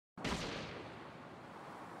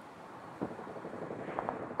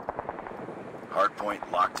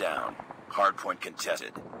Hardpoint locked down. Hardpoint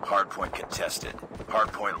contested. Hardpoint contested.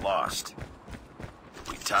 Hardpoint lost.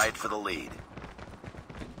 We tied for the lead.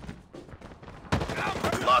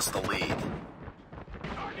 We lost the lead.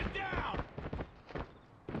 Target down!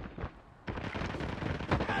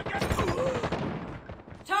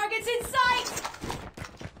 Targets in sight!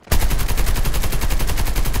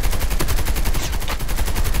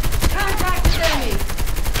 Contact with enemy!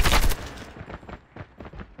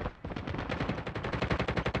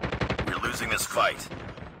 We're losing this fight.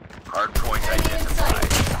 Hardpoint Enemy in sight!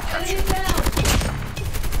 identified. Enemy down!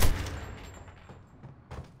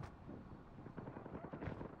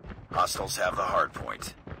 Hostiles have the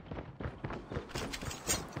hardpoint.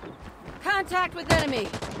 Contact with enemy!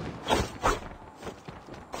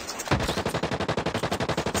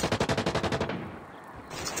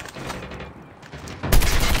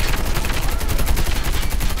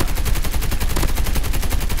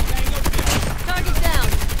 Target down!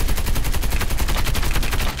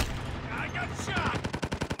 I got shot!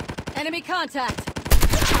 Enemy contact!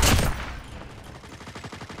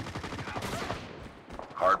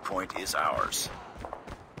 Hardpoint is ours.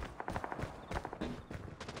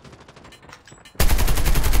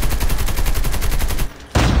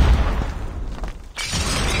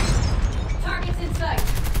 Targets in sight!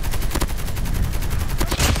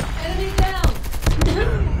 Enemy down!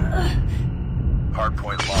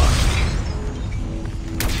 Hardpoint lost.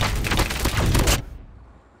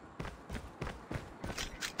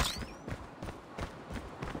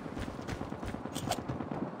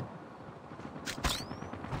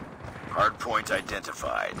 Hardpoint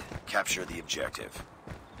identified. Capture the objective.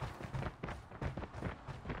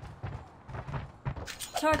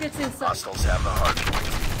 Targets in sight! Hostiles have the hardpoint.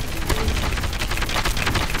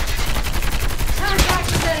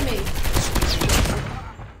 Contact with enemy!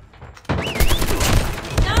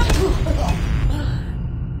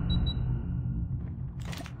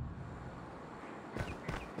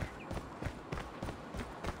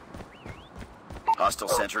 Hostile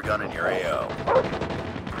sentry gun in your AO.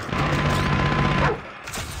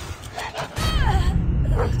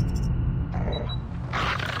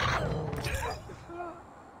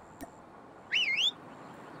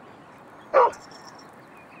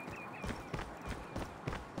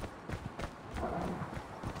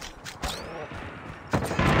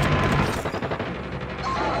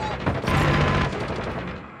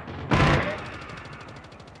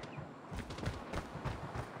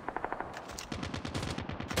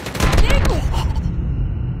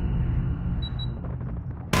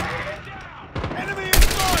 Enemy in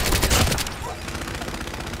front!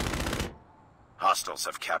 Hostiles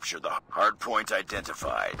have captured the hardpoint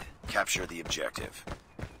identified. Capture the objective.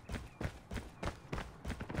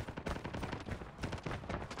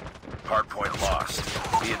 Hardpoint lost.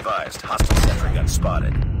 Be advised, hostile sentry gun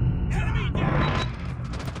spotted. Enemy down!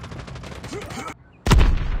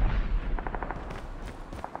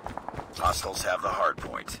 Hostiles have the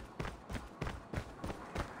hardpoint.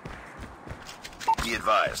 Be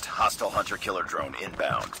advised, hostile hunter-killer drone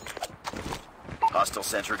inbound. Hostile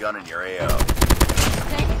sentry gun in your AO.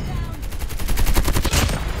 Take it down!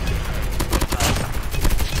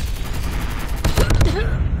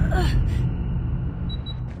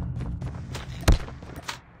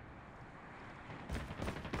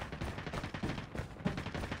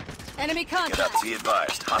 Enemy Get up, contact! be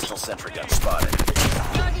advised, hostile sentry gun spotted.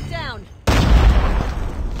 Target down!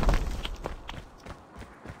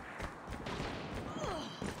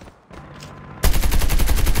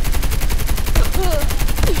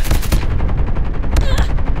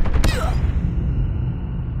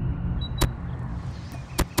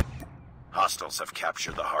 Hostiles have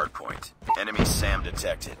captured the hardpoint. Enemy SAM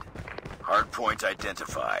detected. Hardpoint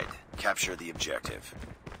identified. Capture the objective.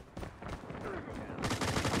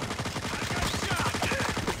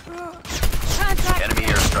 Contact! Enemy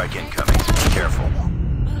airstrike incoming. Careful.